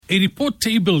A report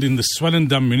tabled in the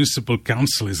Swellendam Municipal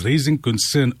Council is raising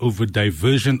concern over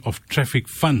diversion of traffic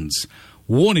funds,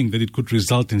 warning that it could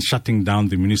result in shutting down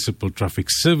the municipal traffic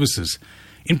services.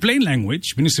 In plain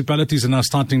language, municipalities are now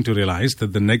starting to realize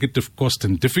that the negative cost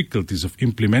and difficulties of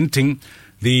implementing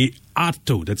the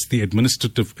AARTO, that's the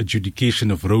Administrative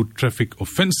Adjudication of Road Traffic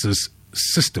Offences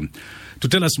system. To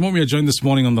tell us more, we are joined this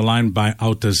morning on the line by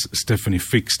AARTO's Stephanie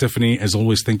Fick. Stephanie, as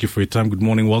always, thank you for your time. Good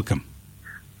morning. Welcome.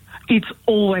 It's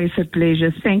always a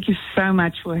pleasure. Thank you so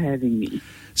much for having me.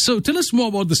 So tell us more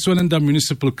about the Swellendam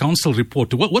Municipal Council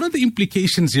report. What are the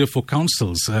implications here for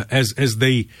councils as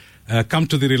they come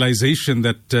to the realization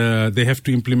that they have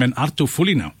to implement AARTO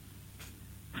fully now?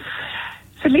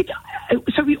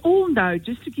 So we all know,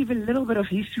 just to give a little bit of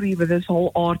history with this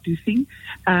whole AARTO thing,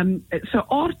 so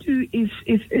AARTO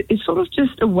is sort of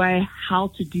just a way how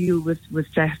to deal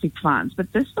with traffic fines.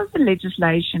 But this was a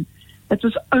legislation that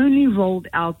was only rolled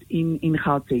out in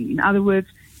Gauteng. In other words,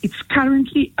 it's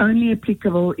currently only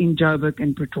applicable in Joburg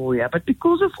and Pretoria. But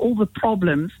because of all the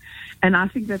problems, and I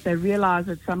think that they realized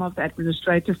that some of the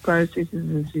administrative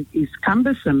processes is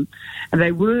cumbersome, and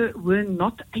they were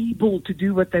not able to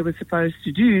do what they were supposed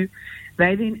to do,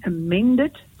 they then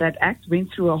amended that act,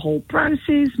 went through a whole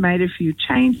process, made a few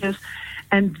changes,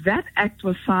 and that act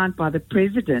was signed by the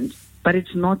president, but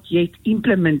it's not yet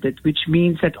implemented, which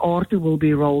means that AARTO will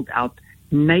be rolled out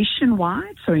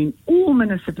nationwide, so in all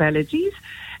municipalities,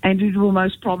 and it will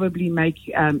most probably make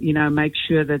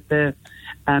sure that the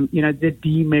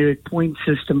demerit point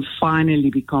system finally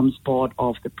becomes part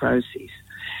of the process.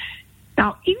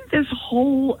 Now, in this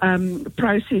whole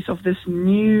process of this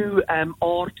new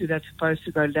AARTO that's supposed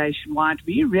to go nationwide,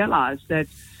 we realized that,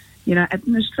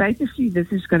 administratively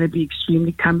this is going to be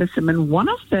extremely cumbersome. And one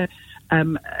of the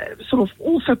sort of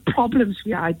also problems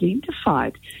we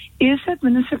identified is that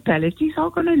municipalities are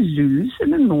going to lose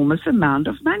an enormous amount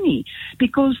of money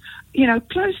because,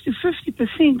 close to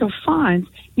 50% of fines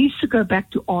needs to go back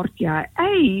to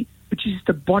RTIA, which is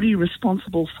the body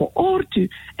responsible for AARTO,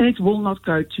 and it will not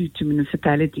go to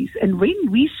municipalities. And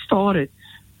when we started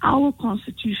our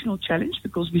constitutional challenge,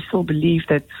 because we still believe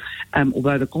that,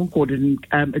 although the Concord didn't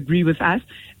agree with us,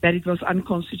 that it was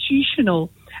unconstitutional,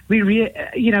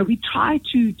 we tried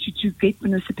to get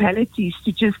municipalities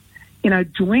to just,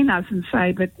 join us and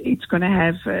say, but it's going to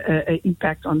have an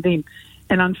impact on them.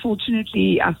 And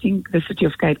unfortunately, I think the City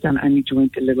of Cape Town only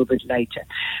joined a little bit later.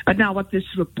 But now what this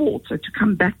report, so to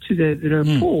come back to the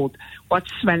report, what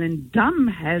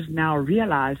Swellendam has now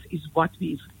realized is what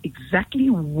we exactly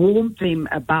warned them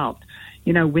about,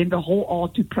 when the whole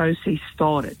AARTO process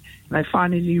started. They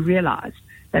finally realized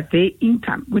that their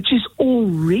income, which is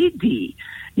already,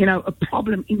 a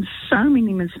problem in so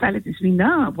many municipalities. We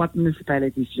know what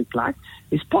municipalities look like.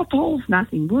 There's potholes,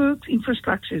 nothing works,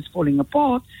 infrastructure is falling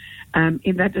apart.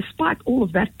 In that despite all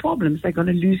of that problems, they're going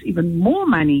to lose even more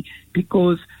money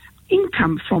because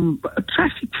income from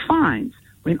traffic fines,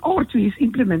 when AARTO is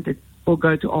implemented, will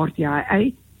go to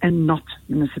RTIA and not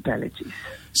municipalities.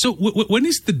 So when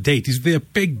is the date? Is there a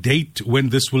peg date when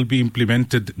this will be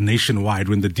implemented nationwide,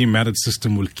 when the demerit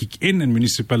system will kick in and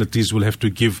municipalities will have to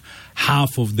give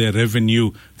half of their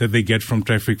revenue that they get from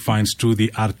traffic fines to the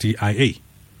RTIA?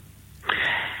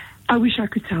 I wish I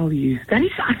could tell you. That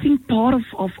is, I think, part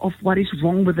of what is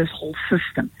wrong with this whole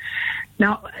system.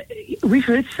 Now, we've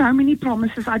heard so many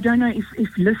promises. I don't know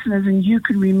if listeners and you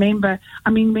can remember.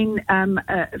 I mean, when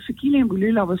Fikile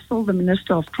Mbulula was still the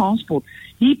Minister of Transport,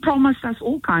 he promised us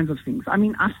all kinds of things. I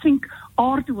mean, I think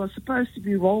AARTO was supposed to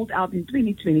be rolled out in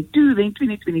 2022, then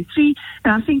 2023,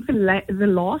 and I think the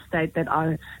last date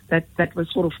that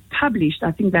was sort of published, I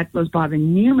think that was by the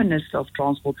new Minister of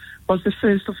Transport, was the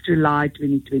 1st of July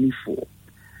 2024.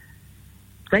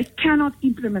 They cannot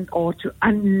implement AARTO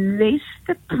unless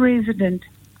the president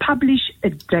publish a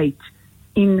date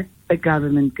in the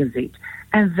government gazette,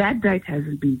 and that date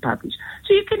hasn't been published.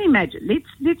 So you can imagine.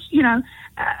 Let's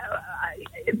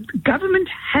government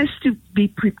has to be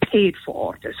prepared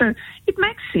for AARTO. So it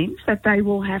makes sense that they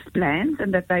will have plans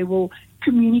and that they will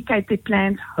communicate their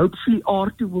plans. Hopefully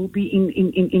AARTO will be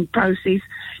in process,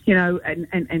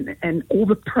 and all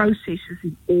the processes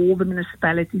in all the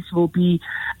municipalities will be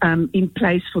in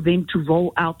place for them to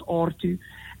roll out AARTO.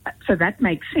 So that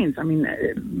makes sense. I mean,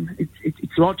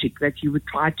 it's logic that you would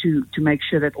try to make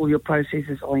sure that all your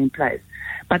processes are in place.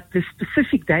 But the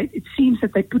specific date, it seems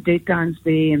that they put deadlines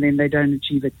there and then they don't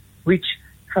achieve it, which,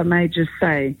 if I may just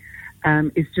say,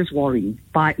 is just worrying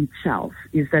by itself,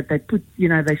 is that they put,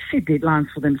 they set deadlines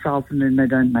for themselves and then they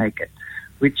don't make it,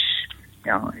 which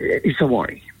is a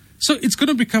worry. So it's going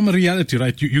to become a reality,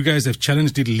 right? You guys have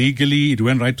challenged it legally. It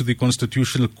went right to the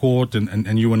Constitutional Court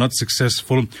and you were not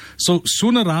successful. So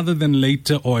sooner rather than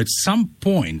later, or at some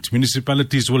point,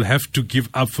 municipalities will have to give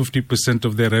up 50%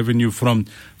 of their revenue from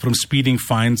speeding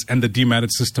fines, and the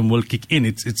demerit system will kick in.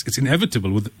 It's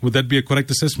inevitable. Would that be a correct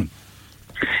assessment?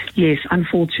 Yes,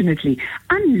 unfortunately.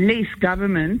 Unless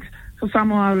government, for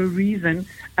some other reason,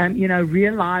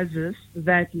 realizes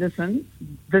that, listen,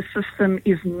 the system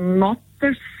is not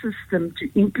the system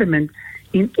to implement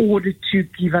in order to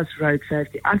give us road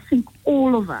safety. I think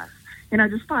all of us,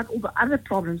 despite all the other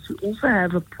problems, we also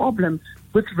have a problem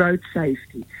with road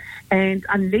safety. And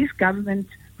unless government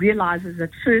realizes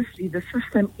that, firstly, the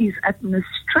system is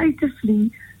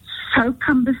administratively so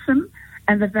cumbersome,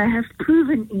 and that they have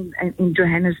proven in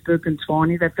Johannesburg and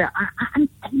Tshwane that they are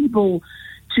unable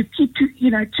to keep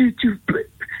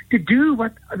to do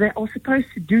what they are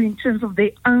supposed to do in terms of their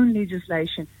own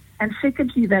legislation. And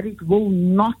secondly, that it will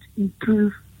not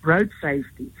improve road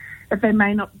safety. That they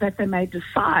may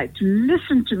decide to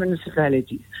listen to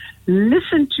municipalities,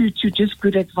 listen to just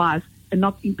good advice, and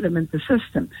not implement the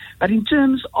system. But in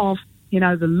terms of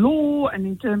the law, and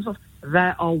in terms of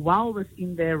they are well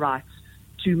within their rights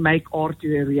to make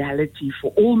AARTO a reality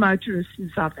for all motorists in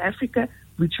South Africa,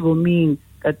 which will mean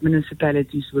that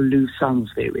municipalities will lose some of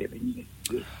their revenue.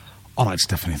 Yes. All right,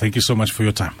 Stephanie, thank you so much for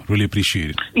your time. Really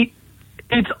appreciate it.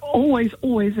 It's always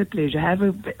a pleasure. Have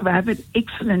an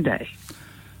excellent day.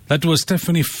 That was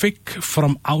Stephanie Fick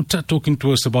from AARTO talking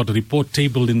to us about a report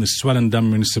tabled in the Swellendam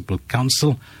Municipal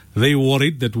Council. They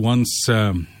worried that once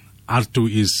AARTO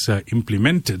is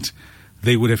implemented,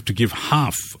 they would have to give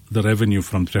half the revenue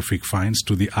from traffic fines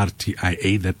to the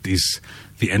RTIA. That is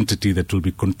the entity that will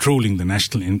be controlling the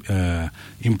national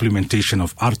implementation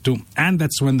of AARTO. And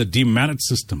that's when the demerit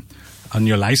system on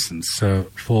your license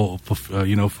for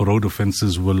road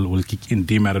offences will kick in,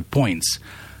 demerit points.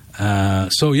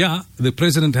 The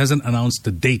president hasn't announced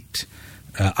the date.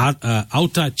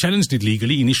 AARTO challenged it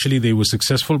legally. Initially, they were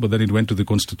successful, but then it went to the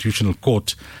Constitutional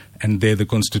Court, and there the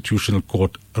Constitutional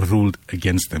Court ruled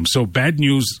against them. So bad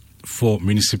news for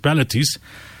municipalities.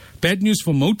 Bad news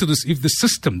for motorists if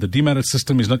the demerit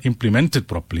system is not implemented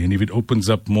properly, and if it opens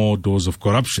up more doors of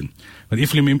corruption. But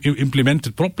if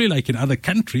implemented properly, like in other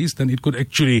countries, then it could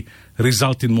actually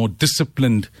result in more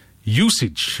disciplined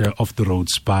usage of the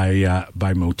roads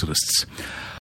by motorists.